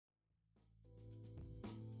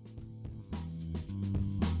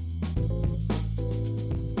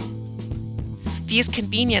these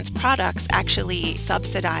convenience products actually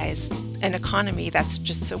subsidize an economy that's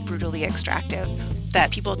just so brutally extractive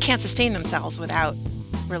that people can't sustain themselves without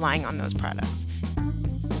relying on those products.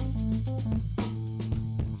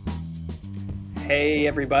 Hey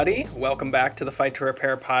everybody, welcome back to the Fight to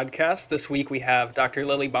Repair podcast. This week we have Dr.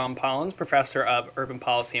 Lily Baum Pollans, professor of urban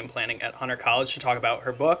policy and planning at Hunter College, to talk about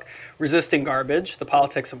her book, Resisting Garbage, The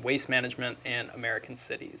Politics of Waste Management in American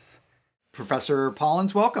Cities. Professor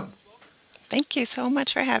Pollans, welcome. Thank you so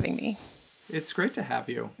much for having me. It's great to have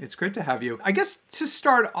you. I guess to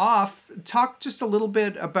start off, talk just a little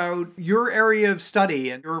bit about your area of study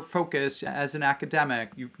and your focus as an academic.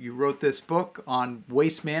 You wrote this book on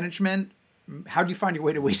waste management. How do you find your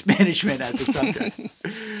way to waste management as a subject?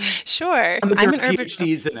 Sure. I'm an urban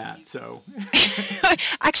PhDs in that, so.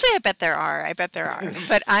 Actually, I bet there are.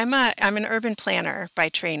 But I'm an urban planner by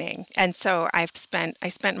training, and so I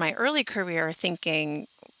spent my early career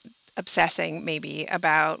obsessing maybe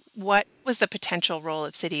about what was the potential role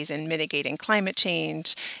of cities in mitigating climate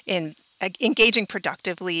change, in engaging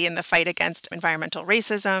productively in the fight against environmental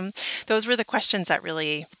racism. Those were the questions that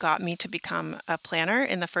really got me to become a planner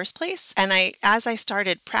in the first place. And as I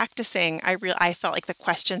started practicing, I felt like the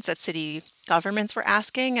questions that city governments were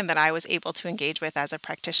asking and that I was able to engage with as a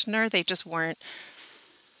practitioner, they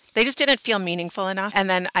just didn't feel meaningful enough. And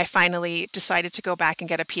then I finally decided to go back and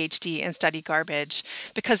get a PhD and study garbage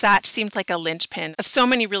because that seemed like a linchpin of so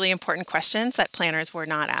many really important questions that planners were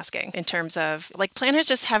not asking, in terms of, like, planners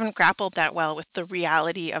just haven't grappled that well with the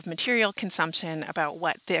reality of material consumption, about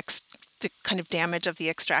what the kind of damage of the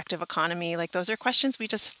extractive economy. Like, those are questions we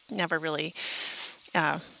just never really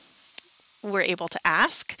were able to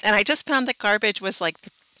ask. And I just found that garbage was, like,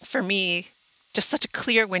 for me, just such a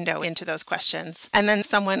clear window into those questions. And then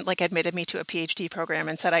someone admitted me to a PhD program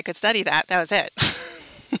and said I could study that. That was it.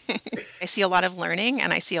 I see a lot of learning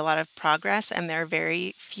and I see a lot of progress, and there are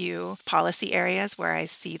very few policy areas where I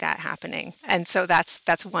see that happening. And so that's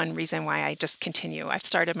one reason why I just continue. I've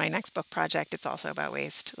started my next book project. It's also about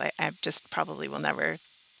waste. I just probably will never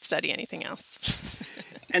study anything else.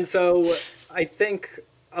 And so I think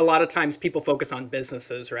a lot of times people focus on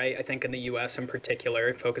businesses, right? I think in the US in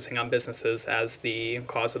particular, focusing on businesses as the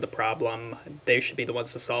cause of the problem, they should be the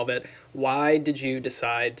ones to solve it. Why did you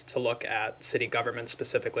decide to look at city government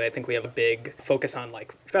specifically? I think we have a big focus on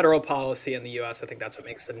federal policy in the US. I think that's what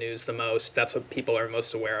makes the news the most. That's what people are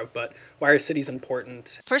most aware of. But why are cities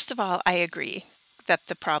important? First of all, I agree that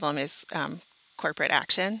the problem is corporate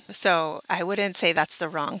action. So I wouldn't say that's the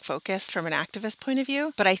wrong focus from an activist point of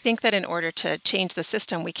view, but I think that in order to change the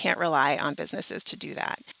system, we can't rely on businesses to do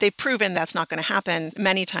that. They've proven that's not going to happen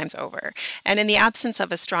many times over. And in the absence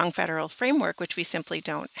of a strong federal framework, which we simply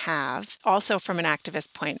don't have, also from an activist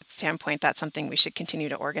standpoint, that's something we should continue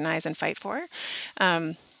to organize and fight for.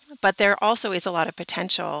 But there also is a lot of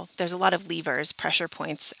potential. There's a lot of levers, pressure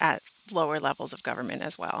points at lower levels of government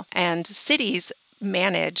as well. And cities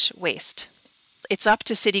manage waste. It's up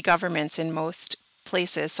to city governments in most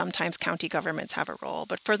places. Sometimes county governments have a role,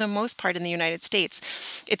 but for the most part in the United States,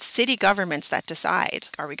 it's city governments that decide.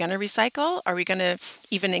 Are we going to recycle? Are we going to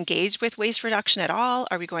even engage with waste reduction at all?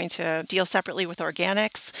 Are we going to deal separately with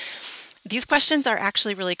organics? These questions are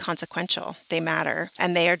actually really consequential. They matter,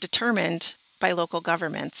 and they are determined by local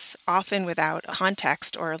governments, often without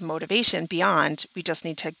context or motivation beyond, we just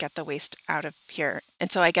need to get the waste out of here.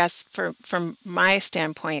 And so I guess from my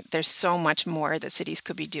standpoint, there's so much more that cities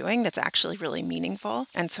could be doing that's actually really meaningful.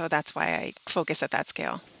 And so that's why I focus at that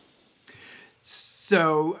scale.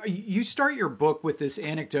 So you start your book with this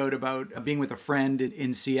anecdote about being with a friend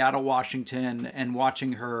in Seattle, Washington, and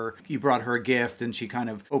watching her. You brought her a gift, and she kind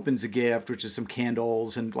of opens a gift, which is some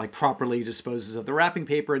candles, and properly disposes of the wrapping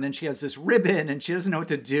paper. And then she has this ribbon, and she doesn't know what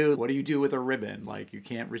to do. What do you do with a ribbon? You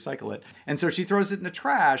can't recycle it. And so she throws it in the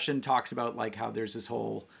trash and talks about how there's this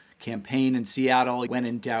whole campaign in Seattle, when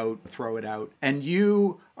in doubt, throw it out. And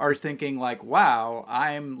you are thinking wow,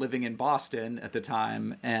 I'm living in Boston at the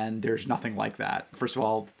time, and there's nothing like that. First of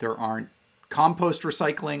all, there aren't compost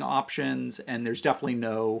recycling options, and there's definitely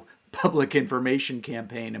no public information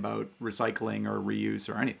campaign about recycling or reuse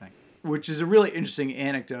or anything, which is a really interesting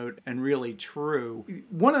anecdote and really true.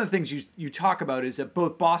 One of the things you talk about is that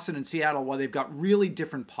both Boston and Seattle, while they've got really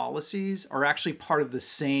different policies, are actually part of the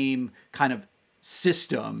same kind of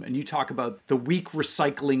system. And you talk about the weak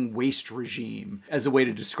recycling waste regime as a way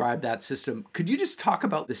to describe that system. Could you just talk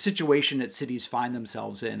about the situation that cities find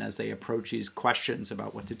themselves in as they approach these questions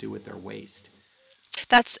about what to do with their waste?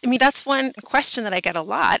 That's one question that I get a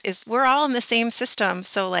lot is we're all in the same system.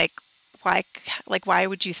 So why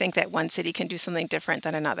would you think that one city can do something different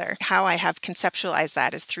than another? How I have conceptualized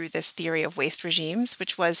that is through this theory of waste regimes,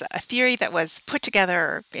 which was a theory that was put together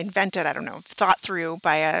or invented, I don't know, thought through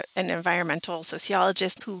by an environmental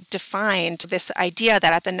sociologist who defined this idea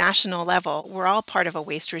that at the national level, we're all part of a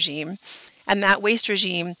waste regime. And that waste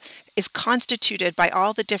regime is constituted by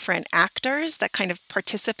all the different actors that kind of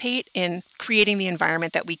participate in creating the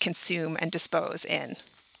environment that we consume and dispose in.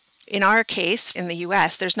 In our case, in the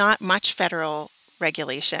US, there's not much federal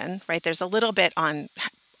regulation, right? There's a little bit on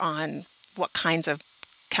what kinds of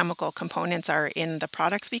chemical components are in the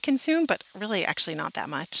products we consume, but really actually not that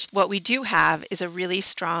much. What we do have is a really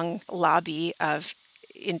strong lobby of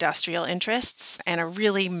industrial interests and a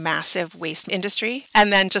really massive waste industry,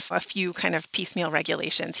 and then just a few kind of piecemeal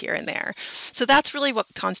regulations here and there. So that's really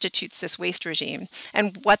what constitutes this waste regime.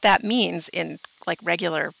 And what that means in like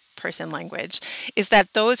regular person language is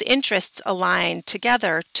that those interests align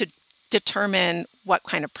together to determine what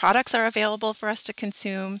kind of products are available for us to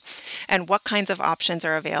consume and what kinds of options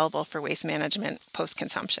are available for waste management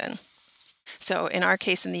post-consumption. So in our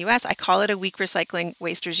case in the US, I call it a weak recycling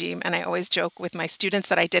waste regime. And I always joke with my students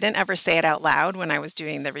that I didn't ever say it out loud when I was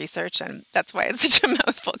doing the research. And that's why it's such a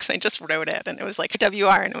mouthful, because I just wrote it and it was like a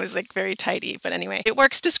WR and it was like very tidy. But anyway, it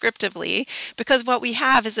works descriptively because what we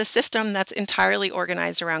have is a system that's entirely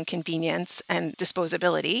organized around convenience and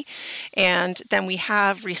disposability. And then we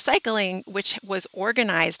have recycling, which was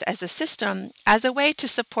organized as a system as a way to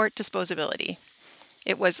support disposability.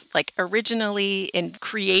 It was like originally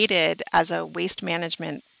created as a waste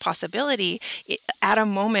management possibility at a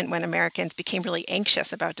moment when Americans became really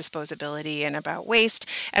anxious about disposability and about waste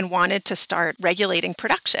and wanted to start regulating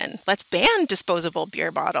production. Let's ban disposable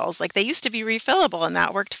beer bottles. Like they used to be refillable and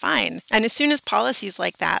that worked fine. And as soon as policies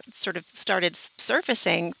like that sort of started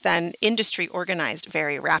surfacing, then industry organized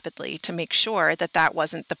very rapidly to make sure that that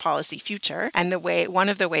wasn't the policy future. And one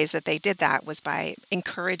of the ways that they did that was by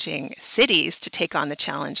encouraging cities to take on the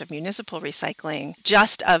challenge of municipal recycling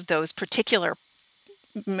just of those particular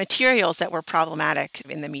materials that were problematic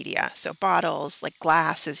in the media. So bottles, like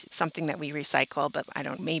glass is something that we recycle, but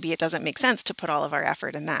maybe it doesn't make sense to put all of our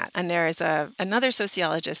effort in that. And there is another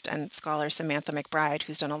sociologist and scholar, Samantha McBride,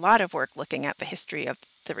 who's done a lot of work looking at the history of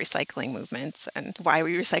the recycling movements and why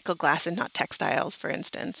we recycle glass and not textiles, for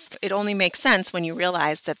instance. It only makes sense when you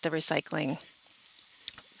realize that the recycling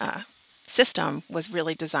system was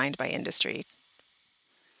really designed by industry.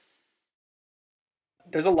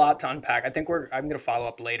 There's a lot to unpack. I think I'm going to follow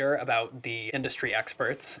up later about the industry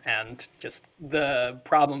experts and just the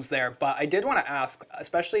problems there. But I did want to ask,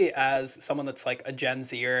 especially as someone that's like a Gen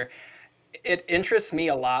Zer, it interests me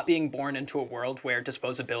a lot being born into a world where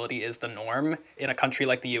disposability is the norm in a country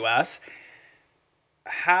like the US.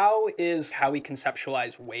 How is how we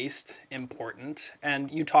conceptualize waste important?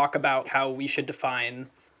 And you talk about how we should define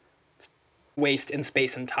waste in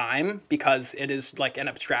space and time because it is like an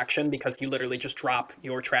abstraction because you literally just drop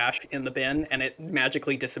your trash in the bin and it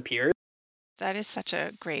magically disappears. That is such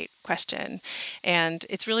a great question, and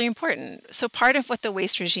it's really important. So part of what the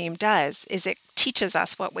waste regime does is it teaches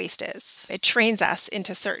us what waste is. It trains us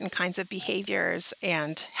into certain kinds of behaviors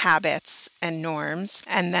and habits and norms,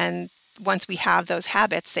 and then once we have those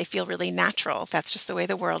habits, they feel really natural. That's just the way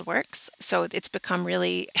the world works. So it's become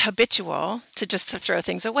really habitual to just throw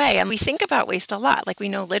things away. And we think about waste a lot. Like we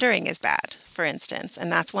know littering is bad, for instance.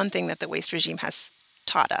 And that's one thing that the waste regime has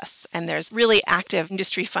taught us. And there's really active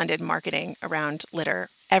industry-funded marketing around litter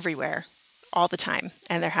everywhere, all the time.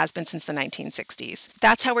 And there has been since the 1960s.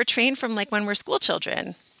 That's how we're trained from like when we're school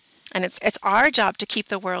children. And it's our job to keep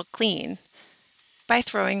the world clean by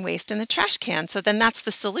throwing waste in the trash can. So then that's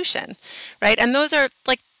the solution, right? And those are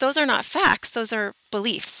not facts, those are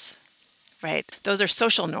beliefs, right? Those are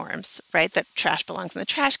social norms, right? That trash belongs in the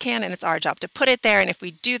trash can and it's our job to put it there. And if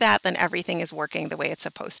we do that, then everything is working the way it's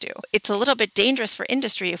supposed to. It's a little bit dangerous for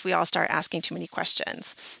industry if we all start asking too many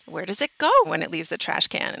questions. Where does it go when it leaves the trash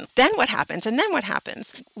can? And then what happens? And then what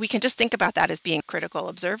happens? We can just think about that as being a critical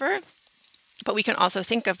observer. But we can also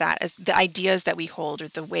think of that as the ideas that we hold or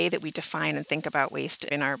the way that we define and think about waste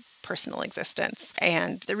in our personal existence.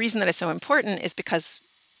 And the reason that it's so important is because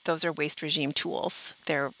those are waste regime tools.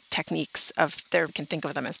 They're techniques we can think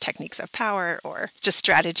of them as techniques of power or just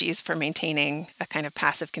strategies for maintaining a kind of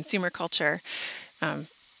passive consumer culture.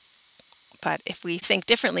 But if we think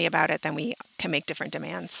differently about it, then we can make different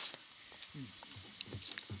demands.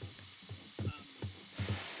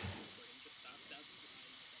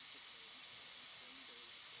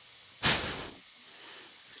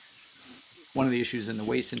 One of the issues in the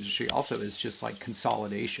waste industry also is just like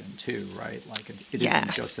consolidation too, right? Like it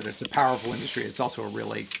isn't just that it's a powerful industry, it's also a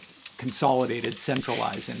really consolidated,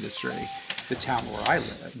 centralized industry. The town where I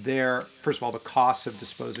live, there, first of all, the cost of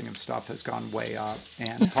disposing of stuff has gone way up,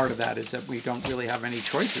 and part of that is that we don't really have any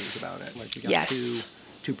choices about it. Like, we got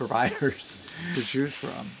two providers to choose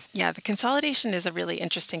from. Yeah, the consolidation is a really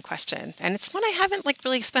interesting question. And it's one I haven't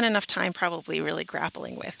really spent enough time probably really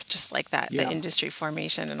grappling with, just like that, the industry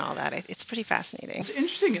formation and all that. It's pretty fascinating. It's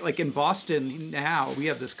interesting, like in Boston now, we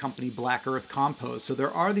have this company, Black Earth Compost. So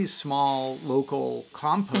there are these small local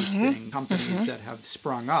composting companies that have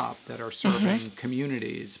sprung up that are serving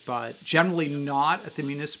communities, but generally not at the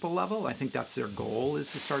municipal level. I think that's their goal,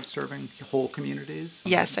 is to start serving whole communities.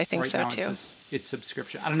 Yes, I think so too. It's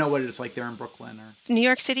subscription. I don't know what it's like there in Brooklyn. Or New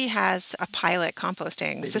York City has a pilot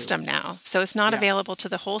composting system now. So it's not available to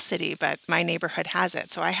the whole city, but my neighborhood has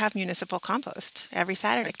it. So I have municipal compost every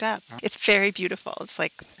Saturday picked up. It's very beautiful. It's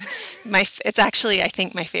like it's actually, I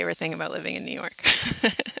think, my favorite thing about living in New York.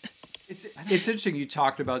 It's interesting you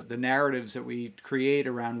talked about the narratives that we create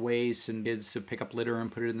around waste and kids to pick up litter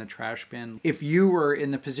and put it in the trash bin. If you were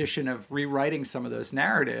in the position of rewriting some of those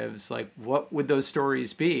narratives, like, what would those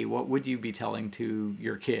stories be? What would you be telling to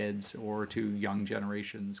your kids or to young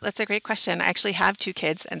generations? That's a great question. I actually have 2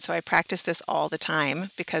 kids, and so I practice this all the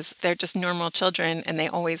time because they're just normal children and they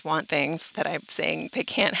always want things that I'm saying they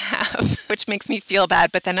can't have, which makes me feel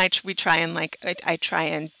bad. But then I try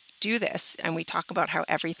and do this, and we talk about how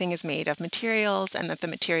everything is made of materials and that the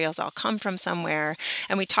materials all come from somewhere,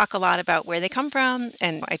 and we talk a lot about where they come from,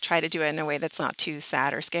 and I try to do it in a way that's not too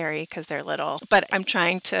sad or scary because they're little, but I'm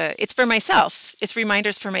trying to, it's for myself, it's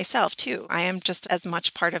reminders for myself too. I am just as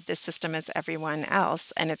much part of this system as everyone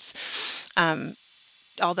else, and it's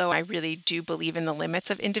although I really do believe in the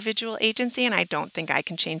limits of individual agency, and I don't think I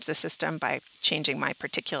can change the system by changing my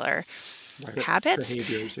particular habits.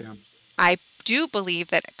 Behaviors, yeah. I do believe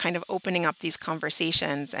that kind of opening up these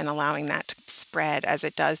conversations and allowing that to spread as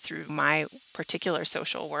it does through my particular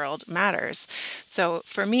social world matters. So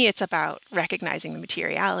for me, it's about recognizing the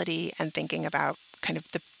materiality and thinking about kind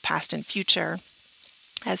of the past and future.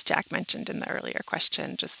 As Jack mentioned in the earlier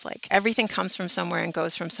question, just like everything comes from somewhere and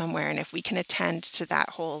goes from somewhere. And if we can attend to that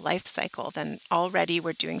whole life cycle, then already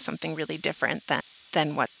we're doing something really different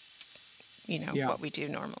than what what we do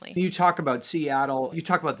normally. You talk about Seattle, you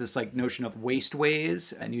talk about this like notion of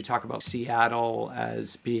wasteways, and you talk about Seattle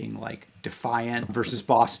as being like defiant versus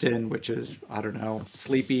Boston, which is, I don't know,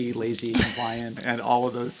 sleepy, lazy, compliant, and all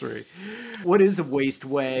of those three. What is a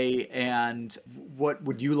wasteway, and what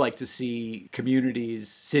would you like to see communities,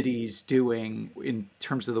 cities doing in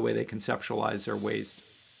terms of the way they conceptualize their waste?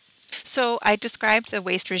 So I described the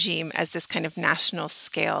waste regime as this kind of national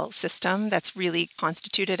scale system that's really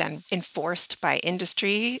constituted and enforced by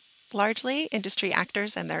industry, largely industry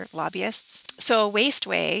actors and their lobbyists. So a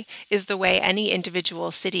wasteway is the way any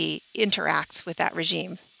individual city interacts with that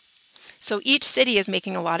regime. So each city is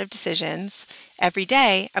making a lot of decisions every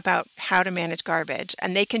day about how to manage garbage,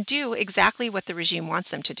 and they can do exactly what the regime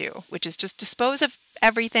wants them to do, which is just dispose of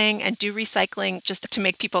everything and do recycling just to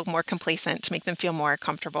make people more complacent, to make them feel more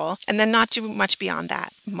comfortable, and then not do much beyond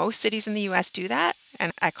that. Most cities in the US do that,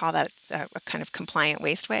 and I call that a kind of compliant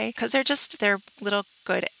wasteway because they're little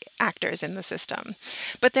good actors in the system.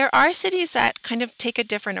 But there are cities that kind of take a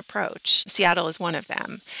different approach. Seattle is one of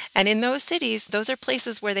them. And in those cities, those are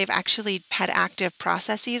places where they've actually had active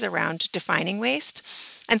processes around defining waste.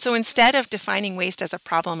 And so instead of defining waste as a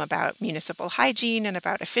problem about municipal hygiene and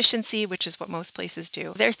about efficiency, which is what most places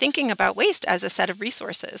do, they're thinking about waste as a set of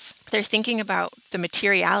resources. They're thinking about the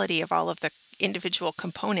materiality of all of the individual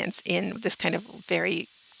components in this kind of very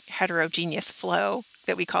heterogeneous flow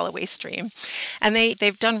that we call a waste stream. And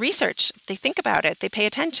they've done research, they think about it, they pay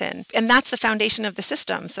attention. And that's the foundation of the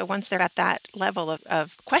system. So once they're at that level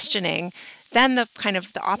of questioning, then the kind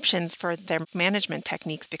of the options for their management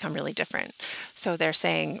techniques become really different. So they're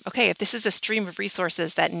saying, okay, if this is a stream of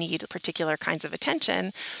resources that need particular kinds of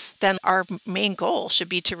attention, then our main goal should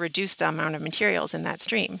be to reduce the amount of materials in that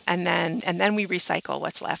stream. And then we recycle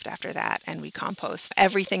what's left after that and we compost.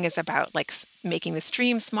 Everything is about like making the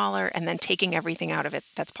stream smaller and then taking everything out of it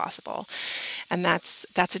that's possible. And that's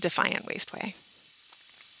a defiant wasteway.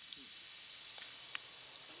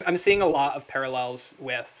 I'm seeing a lot of parallels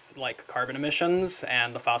with like carbon emissions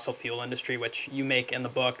and the fossil fuel industry, which you make in the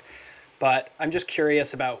book. But I'm just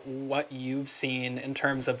curious about what you've seen in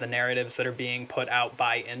terms of the narratives that are being put out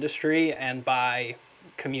by industry and by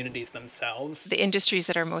communities themselves. The industries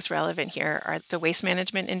that are most relevant here are the waste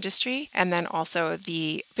management industry, and then also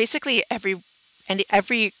basically every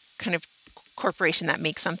kind of corporation that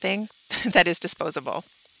makes something that is disposable.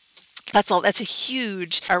 That's a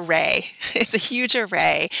huge array. It's a huge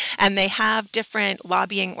array. And they have different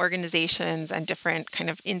lobbying organizations and different kind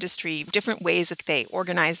of industry, different ways that they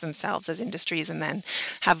organize themselves as industries and then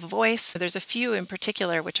have a voice. So there's a few in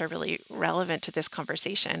particular which are really relevant to this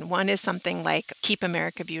conversation. One is something like Keep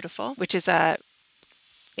America Beautiful, which is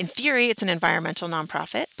in theory, it's an environmental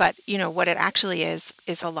nonprofit, but what it actually is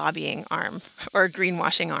a lobbying arm or a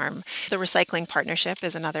greenwashing arm. The Recycling Partnership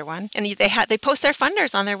is another one, and they post their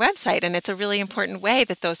funders on their website, and it's a really important way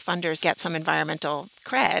that those funders get some environmental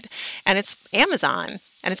cred. And it's Amazon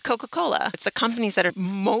and it's Coca-Cola. It's the companies that are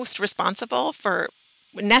most responsible for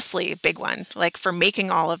Nestle, big one, like for making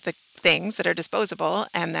all of the things that are disposable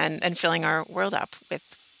and filling our world up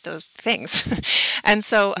with those things. And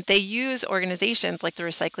so they use organizations like the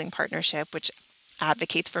Recycling Partnership, which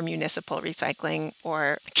advocates for municipal recycling,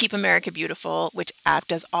 or Keep America Beautiful, which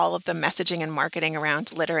does all of the messaging and marketing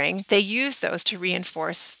around littering. They use those to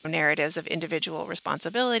reinforce narratives of individual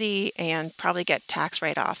responsibility and probably get tax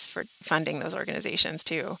write-offs for funding those organizations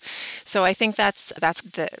too. So I think that's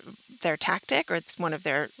their tactic, or it's one of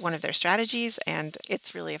their strategies, and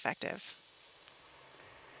it's really effective.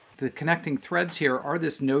 The connecting threads here are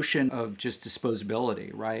this notion of just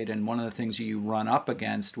disposability, right? And one of the things you run up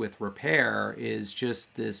against with repair is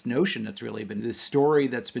just this notion that's really been this story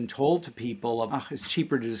that's been told to people of, it's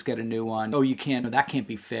cheaper to just get a new one. Oh, that can't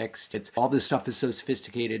be fixed. It's all this stuff is so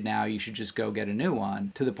sophisticated now, you should just go get a new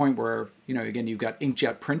one. To the point where, again, you've got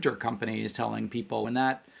inkjet printer companies telling people when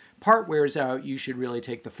that part wears out, you should really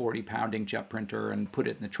take the 40-pound inkjet printer and put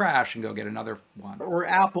it in the trash and go get another one. Or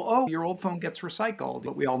Apple, your old phone gets recycled.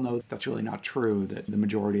 But we all know that's really not true, that the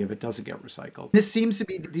majority of it doesn't get recycled. This seems to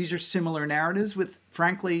be, these are similar narratives with,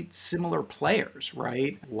 frankly, similar players,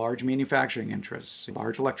 right? Large manufacturing interests,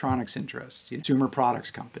 large electronics interests, consumer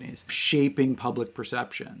products companies, shaping public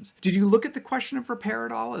perceptions. Did you look at the question of repair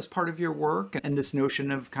at all as part of your work and this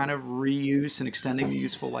notion of kind of reuse and extending the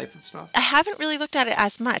useful life of stuff? I haven't really looked at it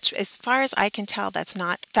as much. As far as I can tell, that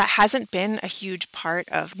hasn't been a huge part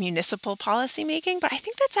of municipal policy making, but I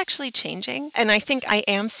think that's actually changing. And I think I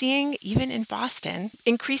am seeing, even in Boston,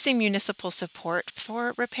 increasing municipal support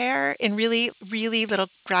for repair in really, really little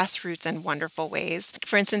grassroots and wonderful ways.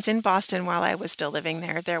 For instance, in Boston, while I was still living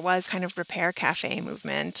there was kind of repair cafe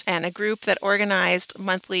movement and a group that organized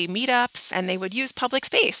monthly meetups, and they would use public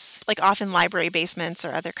space, like often library basements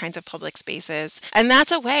or other kinds of public spaces. And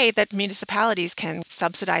that's a way that municipalities can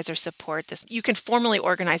subsidize or support this. You can formally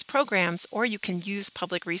organize programs, or you can use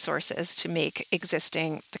public resources to make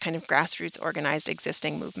the kind of grassroots organized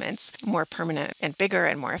existing movements more permanent and bigger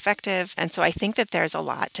and more effective. And so I think that there's a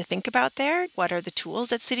lot to think about there. What are the tools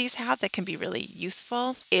that cities have that can be really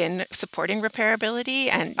useful in supporting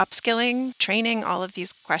repairability and upskilling, training, all of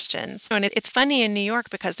these questions? And it's funny in New York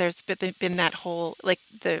because there's been that whole, like,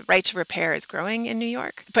 the right to repair is growing in New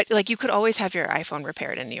York. But like, you could always have your iPhone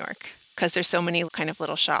repaired in New York, because there's so many kind of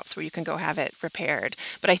little shops where you can go have it repaired.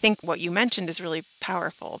 But I think what you mentioned is really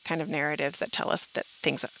powerful, kind of narratives that tell us that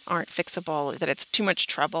things aren't fixable or that it's too much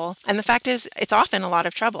trouble. And the fact is, it's often a lot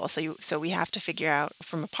of trouble. So we have to figure out,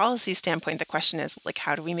 from a policy standpoint, the question is, like,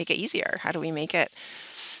 how do we make it easier? How do we make it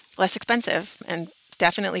less expensive? And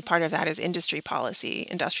definitely part of that is industry policy,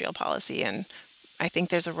 industrial policy. And I think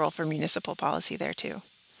there's a role for municipal policy there too.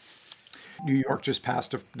 New York just passed,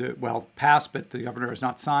 but the governor has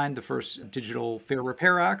not signed the first Digital Fair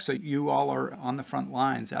Repair Act. So you all are on the front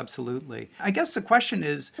lines. Absolutely. I guess the question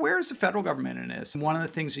is, where is the federal government in this? And one of the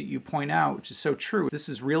things that you point out, which is so true, this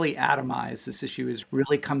is really atomized. This issue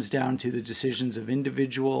really comes down to the decisions of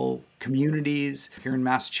individual communities. Here in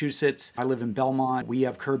Massachusetts, I live in Belmont. We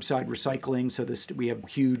have curbside recycling. So we have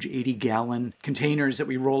huge 80-gallon containers that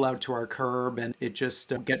we roll out to our curb, and it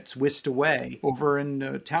just gets whisked away. Over in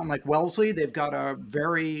a town like Wellesley, they've got a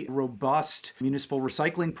very robust municipal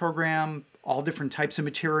recycling program, all different types of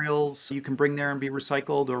materials you can bring there and be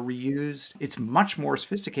recycled or reused. It's much more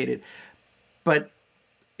sophisticated. But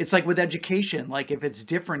it's like with education, like if it's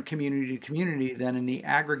different community to community, then in the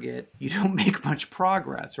aggregate, you don't make much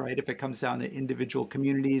progress, right? If it comes down to individual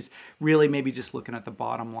communities, really maybe just looking at the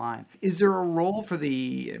bottom line. Is there a role for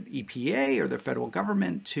the EPA or the federal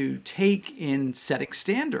government to take in setting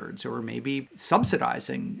standards or maybe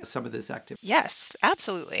subsidizing some of this activity? Yes,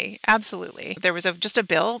 absolutely. Absolutely. There was just a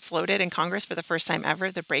bill floated in Congress for the first time ever,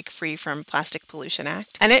 the Break Free from Plastic Pollution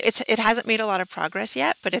Act. And it hasn't made a lot of progress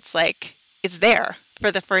yet, but it's there. For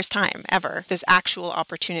the first time ever, this actual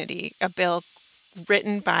opportunity, a bill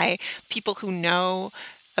written by people who know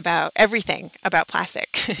about everything about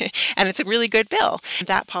plastic. And it's a really good bill.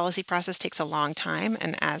 That policy process takes a long time.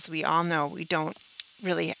 And as we all know, we don't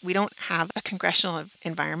have a congressional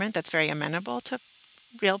environment that's very amenable to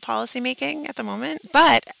real policymaking at the moment.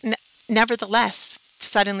 But nevertheless,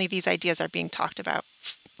 suddenly these ideas are being talked about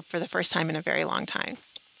for the first time in a very long time.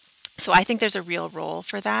 So I think there's a real role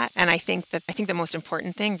for that. And I think the most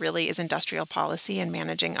important thing really is industrial policy and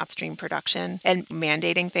managing upstream production and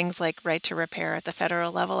mandating things like right to repair at the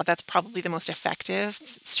federal level. That's probably the most effective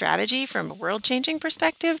strategy from a world-changing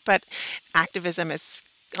perspective, but activism is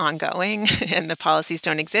ongoing and the policies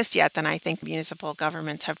don't exist yet, then I think municipal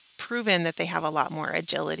governments have proven that they have a lot more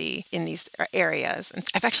agility in these areas. And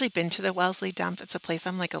I've actually been to the Wellesley dump. It's a place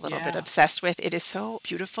I'm like a little bit obsessed with. It is so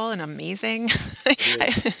beautiful and amazing.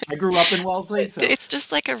 I grew up in Wellesley, so it's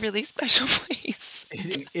just like a really special place.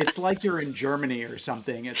 It's like you're in Germany or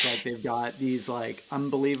something. It's like they've got these like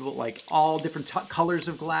unbelievable, like all different colors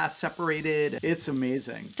of glass separated. It's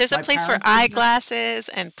amazing. There's a place for eyeglasses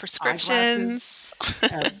and prescriptions.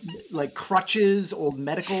 Like crutches, old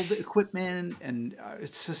medical equipment, and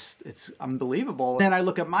it's unbelievable. And then I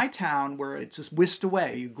look at my town where it's just whisked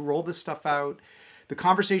away. You roll this stuff out. The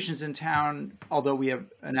conversations in town, although we have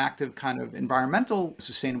an active kind of environmental,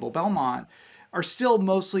 sustainable Belmont, are still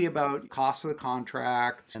mostly about cost of the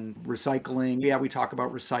contract and recycling. Yeah, we talk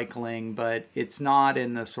about recycling, but it's not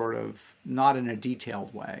in a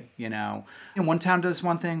detailed way, you know. And one town does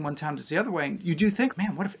one thing, one town does the other way. You do think,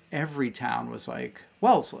 man, what if every town was like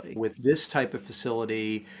Wellesley with this type of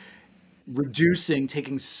facility,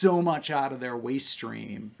 taking so much out of their waste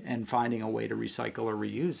stream and finding a way to recycle or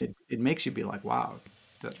reuse it? It makes you be like, wow,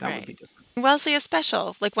 that would be different. Wellesley is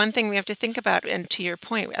special. Like one thing we have to think about, and to your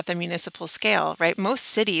point, at the municipal scale, right? Most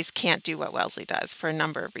cities can't do what Wellesley does for a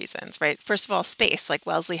number of reasons, right? First of all, space. Like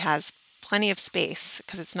Wellesley has plenty of space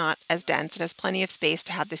because it's not as dense. It has plenty of space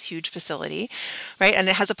to have this huge facility, right? And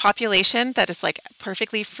it has a population that is like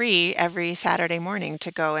perfectly free every Saturday morning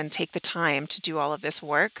to go and take the time to do all of this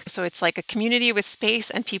work. So it's like a community with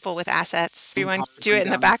space and people with assets. Everyone do it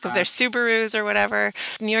in the back of their Subarus or whatever.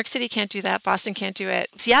 New York City can't do that. Boston can't do it.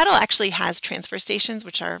 Seattle actually has transfer stations,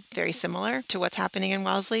 which are very similar to what's happening in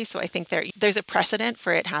Wellesley. So I think there's a precedent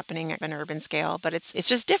for it happening at an urban scale, but it's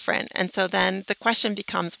just different. And so then the question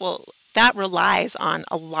becomes, well, that relies on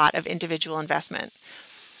a lot of individual investment.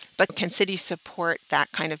 But can cities support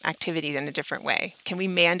that kind of activity in a different way? Can we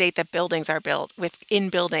mandate that buildings are built with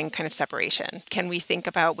in-building kind of separation? Can we think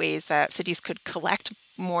about ways that cities could collect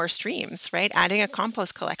more streams, right? Adding a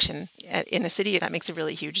compost collection in a city, that makes a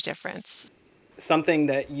really huge difference. Something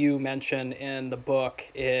that you mention in the book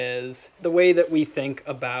is the way that we think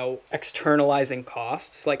about externalizing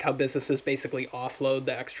costs, like how businesses basically offload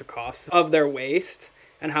the extra costs of their waste,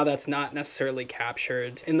 and how that's not necessarily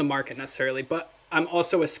captured in the market necessarily. But I'm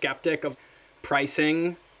also a skeptic of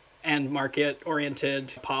pricing and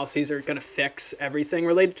market-oriented policies are going to fix everything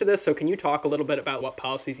related to this. So can you talk a little bit about what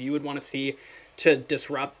policies you would want to see to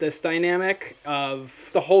disrupt this dynamic of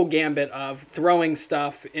the whole gambit of throwing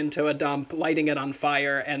stuff into a dump, lighting it on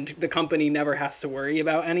fire, and the company never has to worry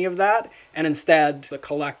about any of that, and instead the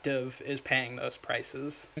collective is paying those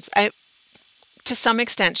prices? To some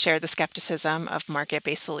extent, share the skepticism of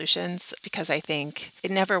market-based solutions because I think it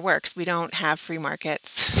never works. We don't have free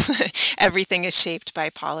markets. Everything is shaped by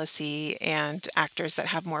policy and actors that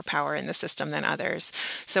have more power in the system than others.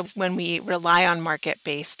 So when we rely on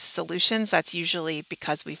market-based solutions, that's usually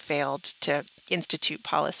because we failed to institute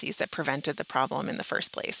policies that prevented the problem in the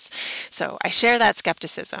first place. So I share that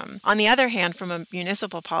skepticism. On the other hand, from a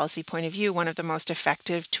municipal policy point of view, one of the most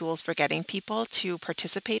effective tools for getting people to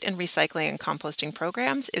participate in recycling and composting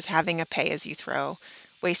programs is having a pay-as-you-throw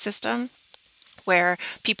waste system, where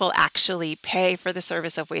people actually pay for the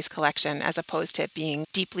service of waste collection as opposed to it being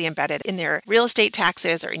deeply embedded in their real estate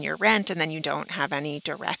taxes or in your rent, and then you don't have any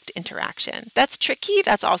direct interaction. That's tricky.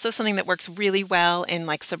 That's also something that works really well in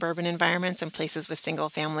like suburban environments and places with single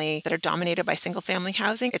family that are dominated by single family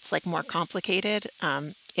housing. It's like more complicated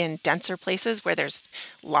in denser places where there's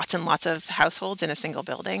lots and lots of households in a single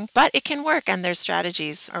building. But it can work, and there's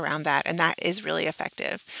strategies around that, and that is really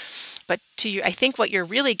effective. But I think what you're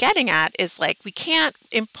really getting at is like we can't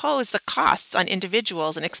impose the costs on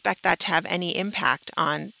individuals and expect that to have any impact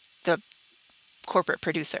on the corporate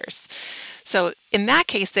producers. So in that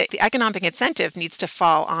case, the economic incentive needs to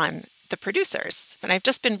fall on the producers. And I've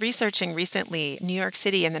just been researching recently, New York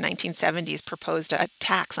City in the 1970s proposed a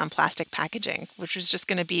tax on plastic packaging, which was just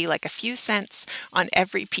going to be like a few cents on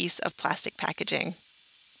every piece of plastic packaging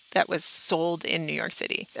that was sold in New York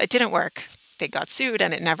City. It didn't work. They got sued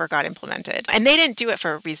and it never got implemented. And they didn't do it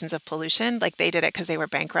for reasons of pollution. Like they did it because they were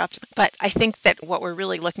bankrupt. But I think that what we're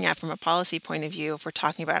really looking at from a policy point of view, if we're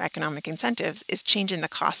talking about economic incentives, is changing the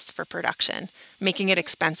costs for production, making it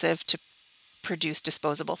expensive to produce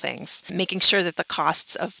disposable things, making sure that the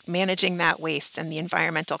costs of managing that waste and the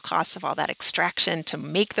environmental costs of all that extraction to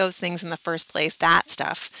make those things in the first place, that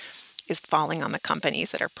stuff is falling on the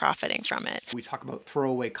companies that are profiting from it. We talk about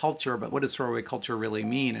throwaway culture, but what does throwaway culture really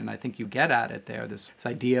mean? And I think you get at it there, this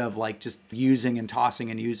idea of like just using and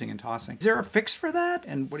tossing and using and tossing. Is there a fix for that?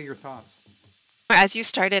 And what are your thoughts? As you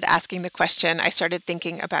started asking the question, I started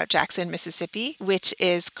thinking about Jackson, Mississippi, which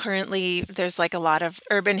is currently, there's like a lot of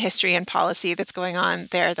urban history and policy that's going on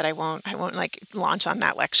there that I won't like launch on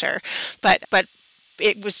that lecture. But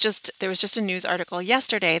there was just a news article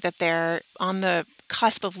yesterday that they're on the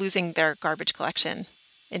cusp of losing their garbage collection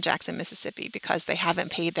in Jackson, Mississippi, because they haven't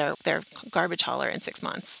paid their garbage hauler in 6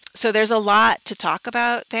 months. So there's a lot to talk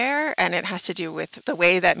about there, and it has to do with the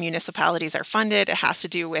way that municipalities are funded. It has to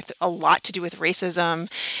do with a lot to do with racism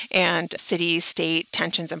and city-state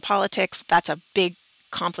tensions and politics. That's a big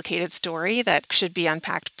complicated story that should be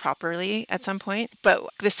unpacked properly at some point. But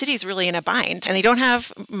the city's really in a bind and they don't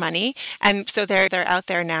have money. And so they're out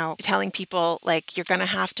there now telling people, like, you're going to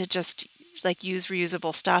have to just like use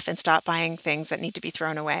reusable stuff and stop buying things that need to be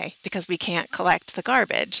thrown away because we can't collect the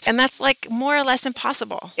garbage. And that's like more or less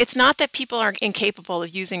impossible. It's not that people are incapable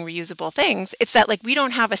of using reusable things. It's that like we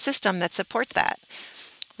don't have a system that supports that.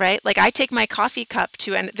 Right? Like I take my coffee cup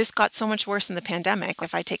to, and this got so much worse in the pandemic.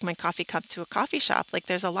 If I take my coffee cup to a coffee shop, like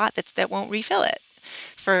there's a lot that won't refill it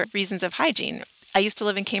for reasons of hygiene. I used to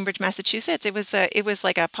live in Cambridge, Massachusetts. It was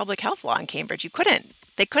like a public health law in Cambridge.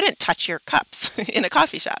 They couldn't touch your cups in a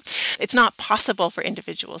coffee shop. It's not possible for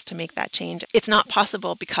individuals to make that change. It's not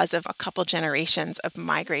possible because of a couple generations of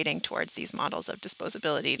migrating towards these models of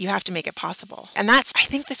disposability. You have to make it possible. And I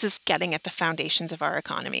think this is getting at the foundations of our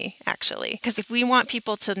economy, actually. Because if we want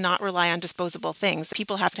people to not rely on disposable things,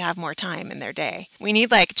 people have to have more time in their day. We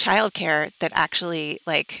need like childcare that actually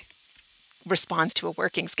like responds to a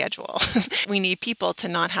working schedule. We need people to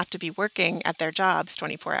not have to be working at their jobs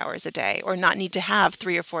 24 hours a day or not need to have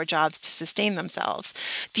 3 or 4 jobs to sustain themselves.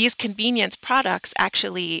 These convenience products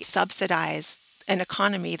actually subsidize an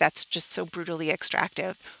economy that's just so brutally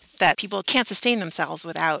extractive that people can't sustain themselves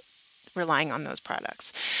without relying on those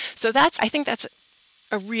products. So I think that's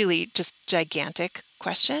a really just gigantic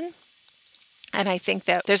question. And I think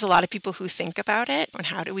that there's a lot of people who think about it and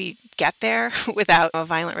how do we get there without a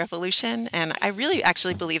violent revolution. And I really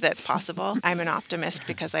actually believe that it's possible. I'm an optimist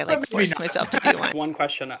because I like force myself to be one. One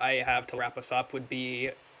question I have to wrap us up would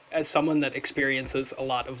be, as someone that experiences a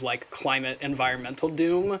lot of like climate environmental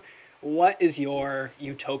doom, what is your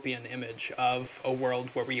utopian image of a world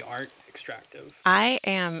where we aren't extractive? I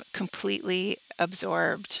am completely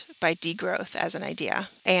absorbed by degrowth as an idea.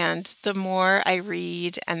 And the more I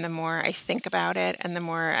read and the more I think about it and the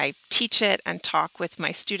more I teach it and talk with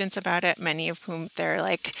my students about it, many of whom they're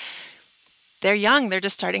young, they're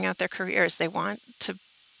just starting out their careers. They want to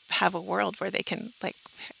have a world where they can like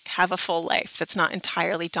have a full life that's not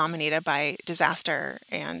entirely dominated by disaster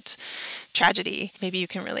and tragedy. Maybe you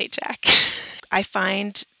can relate, Jack. I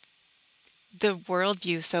find the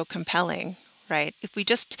worldview so compelling, right? If we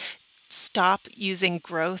just stop using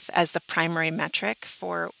growth as the primary metric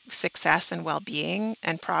for success and well-being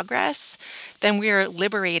and progress, then we're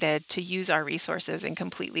liberated to use our resources in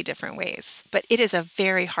completely different ways. But it is a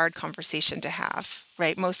very hard conversation to have,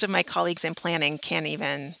 right? Most of my colleagues in planning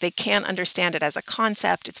can't understand it as a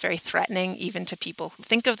concept. It's very threatening even to people who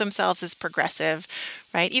think of themselves as progressive,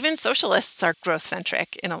 right? Even socialists are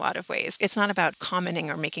growth-centric in a lot of ways. It's not about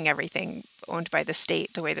commenting or making everything owned by the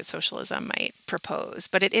state the way that socialism might propose,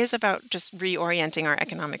 but it is about just reorienting our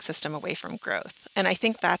economic system away from growth. And I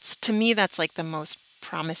think to me, that's like the most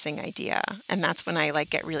promising idea. And that's when I like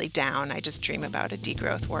get really down. I just dream about a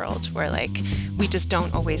degrowth world where like we just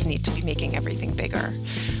don't always need to be making everything bigger.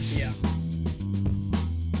 Yeah.